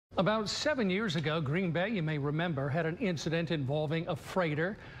About 7 years ago, Green Bay, you may remember, had an incident involving a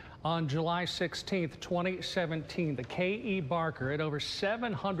freighter. On July 16, 2017, the K.E. Barker at over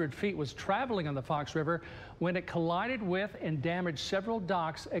 700 feet was traveling on the Fox River when it collided with and damaged several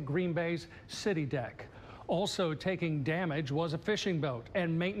docks at Green Bay's city deck. Also taking damage was a fishing boat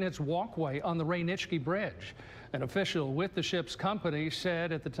and maintenance walkway on the Rainichke Bridge. An official with the ship's company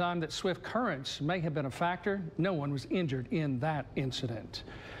said at the time that swift currents may have been a factor. No one was injured in that incident.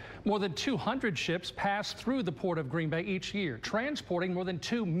 More than 200 ships pass through the port of Green Bay each year, transporting more than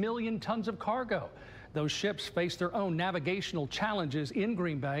 2 million tons of cargo. Those ships face their own navigational challenges in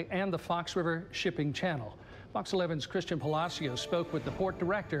Green Bay and the Fox River shipping channel. Fox 11's Christian Palacio spoke with the port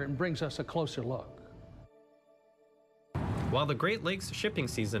director and brings us a closer look. While the Great Lakes shipping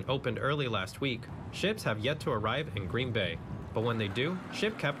season opened early last week, ships have yet to arrive in Green Bay. But when they do,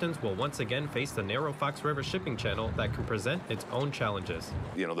 ship captains will once again face the narrow Fox River shipping channel that can present its own challenges.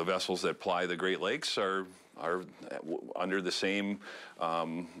 You know, the vessels that ply the Great Lakes are under the same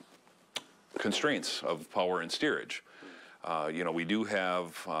constraints of power and steerage. You know, we do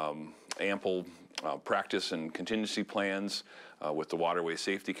have ample practice and contingency plans with the Waterway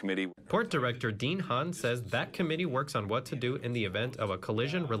Safety Committee. Port Director Dean Hahn says that committee works on what to do in the event of a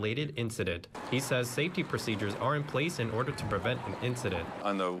collision-related incident. He says safety procedures are in place in order to prevent an incident.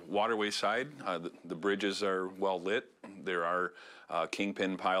 On the waterway side, the bridges are well lit. There are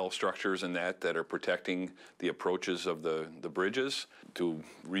kingpin pile structures in that are protecting the approaches of the bridges to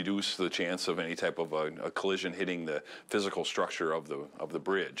reduce the chance of any type of a collision hitting the physical structure of the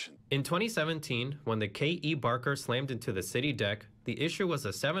bridge. In 2017, when the K.E. Barker slammed into the city deck, the issue was a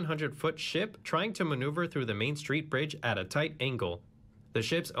 700-foot ship trying to maneuver through the Main Street Bridge at a tight angle. The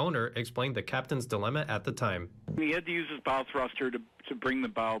ship's owner explained the captain's dilemma at the time. He had to use his bow thruster to bring the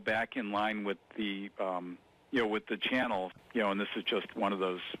bow back in line with the with the channel, and this is just one of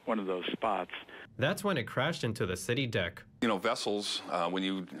those spots. That's when it crashed into the city deck. You know, vessels,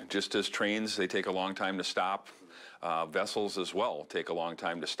 just as trains, they take a long time to stop. Vessels as well take a long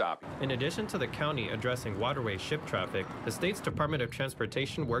time to stop. In addition to the county addressing waterway ship traffic, the state's Department of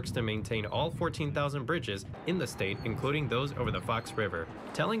Transportation works to maintain all 14,000 bridges in the state, including those over the Fox River.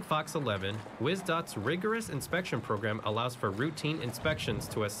 Telling Fox 11, WSDOT's rigorous inspection program allows for routine inspections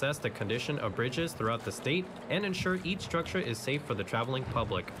to assess the condition of bridges throughout the state and ensure each structure is safe for the traveling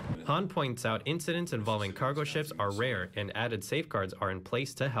public. Hahn points out incidents involving cargo ships are rare and added safeguards are in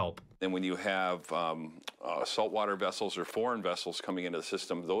place to help. And when you have saltwater vessels or foreign vessels coming into the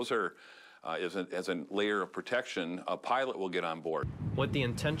system, those are, as a layer of protection, a pilot will get on board. With the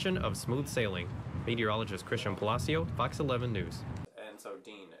intention of smooth sailing. Meteorologist Christian Palacio, Fox 11 News. And so,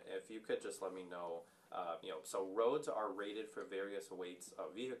 Dean, if you could just let me know, so roads are rated for various weights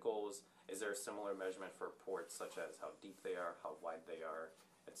of vehicles. Is there a similar measurement for ports, such as how deep they are, how wide they are,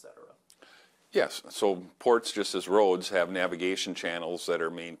 etc.? Yes, so ports, just as roads, have navigation channels that are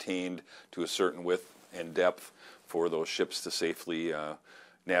maintained to a certain width and depth for those ships to safely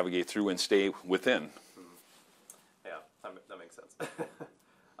navigate through and stay within. Yeah, that makes sense.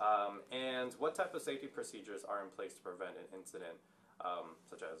 And what type of safety procedures are in place to prevent an incident,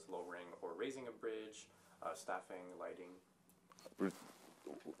 such as lowering or raising a bridge, staffing, lighting?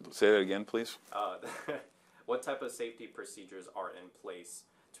 Say that again, please. What type of safety procedures are in place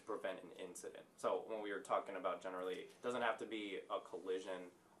to prevent an incident? So when we were talking about, generally, it doesn't have to be a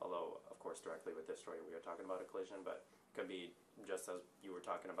collision, although of course directly with this story we are talking about a collision, but it could be just as you were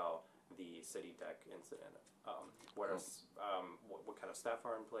talking about the city deck incident. What kind of staff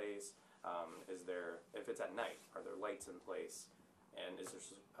are in place? Is there, if it's at night, are there lights in place? And is there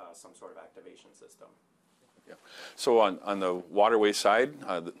some sort of activation system? Yeah. So on the waterway side,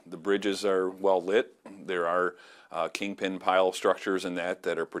 the bridges are well lit. There are kingpin pile structures in that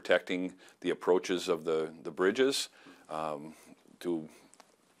are protecting the approaches of the bridges to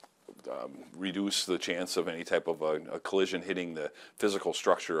reduce the chance of any type of a collision hitting the physical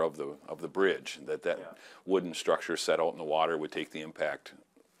structure of the bridge. That wooden structure set out in the water would take the impact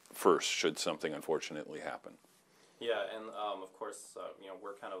first should something unfortunately happen. Yeah, and of course,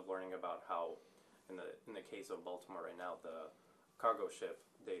 we're kind of learning about how in the case of Baltimore right now, the cargo ship,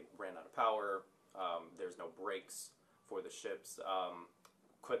 they ran out of power. There's no brakes for the ships.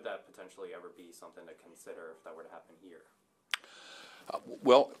 Could that potentially ever be something to consider if that were to happen here?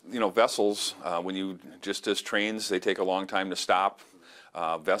 Well, vessels, just as trains, they take a long time to stop.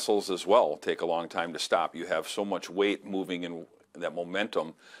 Vessels as well take a long time to stop. You have so much weight moving in that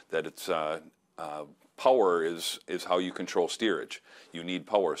momentum that it's power is how you control steerage. You need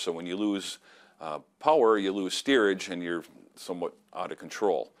power. So when you lose power, you lose steerage, and you're somewhat out of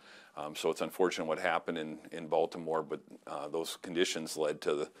control. So it's unfortunate what happened in Baltimore, but those conditions led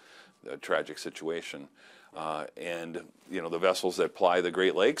to the tragic situation. And you know, the vessels that ply the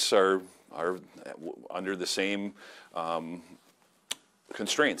Great Lakes are under the same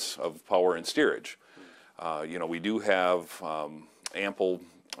constraints of power and steerage. You know, we do have ample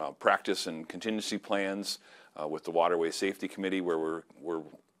practice and contingency plans with the Waterway Safety Committee, where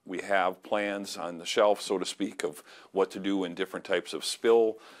we have plans on the shelf, so to speak, of what to do in different types of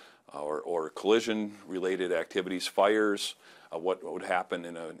spill or collision-related activities, fires, what would happen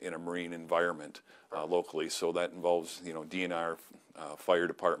in a marine environment locally. So that involves, you know, DNR, fire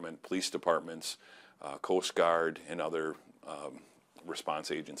department, police departments, Coast Guard, and other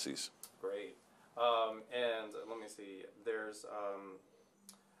response agencies. Great. And let me see. There's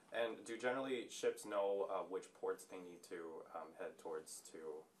and do generally ships know which ports they need to head towards to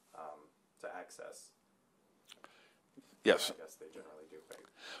access? Yes. I guess they generally do, right?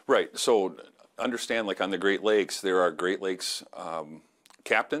 Right. So understand, like on the Great Lakes, there are Great Lakes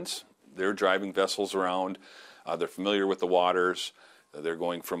captains. They're driving vessels around. They're familiar with the waters. They're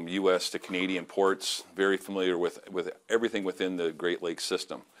going from U.S. to Canadian ports, very familiar with everything within the Great Lakes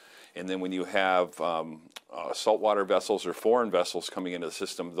system. And then when you have saltwater vessels or foreign vessels coming into the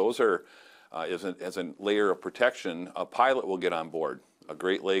system, those are, as a layer of protection, a pilot will get on board. A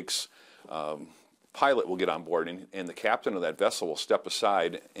Great Lakes pilot will get on board, and the captain of that vessel will step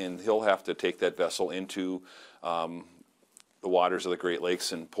aside, and he'll have to take that vessel into the waters of the Great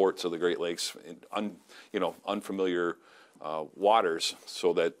Lakes and ports of the Great Lakes, in unfamiliar waters,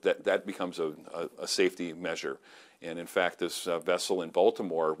 so that becomes a safety measure. And in fact, this vessel in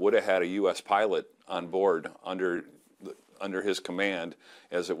Baltimore would have had a U.S. pilot on board under his command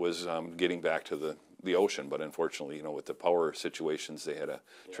as it was getting back to the ocean. But unfortunately, you know, with the power situations, they had a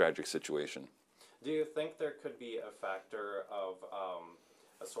tragic situation. Do you think there could be a factor of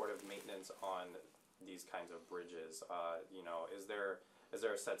a sort of maintenance on these kinds of bridges? You know, is there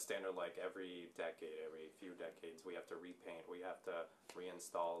a set standard, like every decade, every few decades, we have to repaint, we have to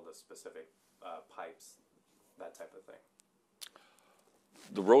reinstall the specific pipes, that type of thing?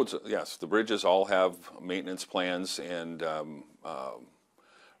 The roads, yes, the bridges all have maintenance plans and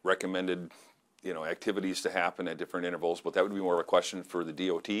recommended, you know, activities to happen at different intervals, but that would be more of a question for the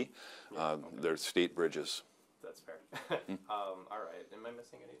DOT. Okay. They're state bridges. That's fair. All right. Am I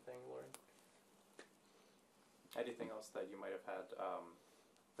missing anything, Lauren? Anything else that you might have had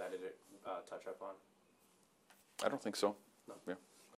that it touch up on? I don't think so. No. Yeah.